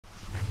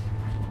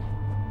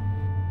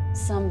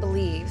Some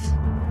believe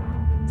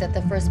that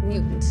the first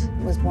mutant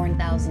was born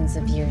thousands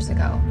of years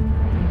ago,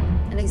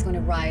 and he's going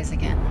to rise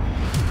again.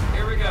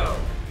 Here we go.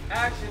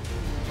 Action.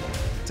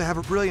 To have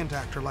a brilliant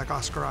actor like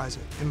Oscar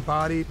Isaac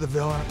embody the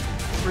villain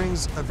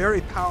brings a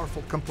very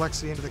powerful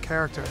complexity into the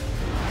character.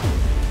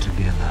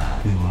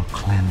 Together, we will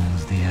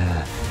cleanse the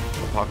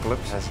earth.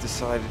 Apocalypse has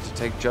decided to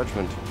take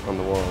judgment on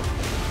the world.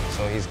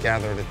 So he's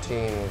gathered a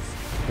team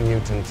of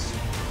mutants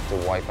to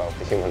wipe out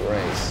the human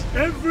race.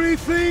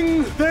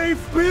 Everything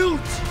they've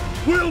built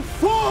will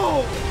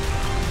fall!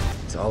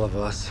 It's all of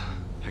us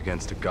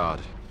against a god.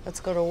 Let's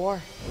go to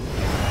war.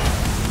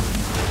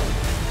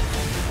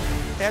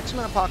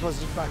 X-Men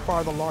Apocalypse is by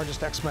far the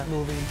largest X-Men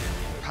movie.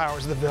 The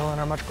powers of the villain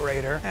are much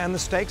greater, and the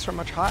stakes are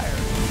much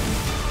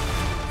higher.